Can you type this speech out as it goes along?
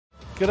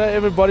G'day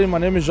everybody, my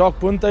name is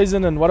Jaques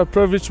and what a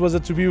privilege was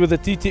it to be with the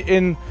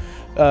TTN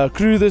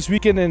crew this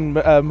weekend in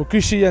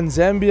Mukishi and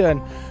Zambia,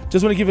 and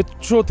just want to give a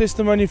short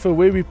testimony for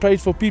where we prayed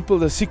for people.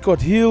 The sick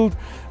got healed.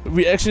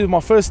 We actually,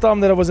 my first time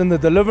that I was in the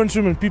deliverance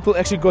room and people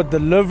actually got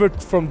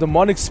delivered from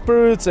demonic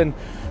spirits, and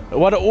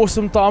what an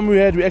awesome time we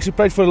had. We actually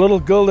prayed for a little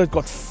girl that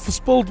got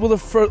spilled with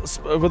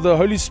the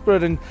Holy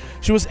Spirit, and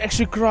she was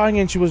actually crying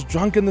and she was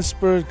drunk in the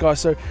Spirit, guys.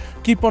 So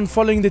keep on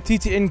following the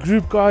TTN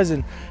group, guys,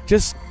 and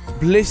just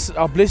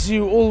I bless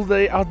you all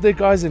day out there,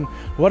 guys, and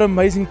what an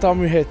amazing time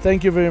we had.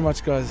 Thank you very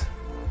much, guys.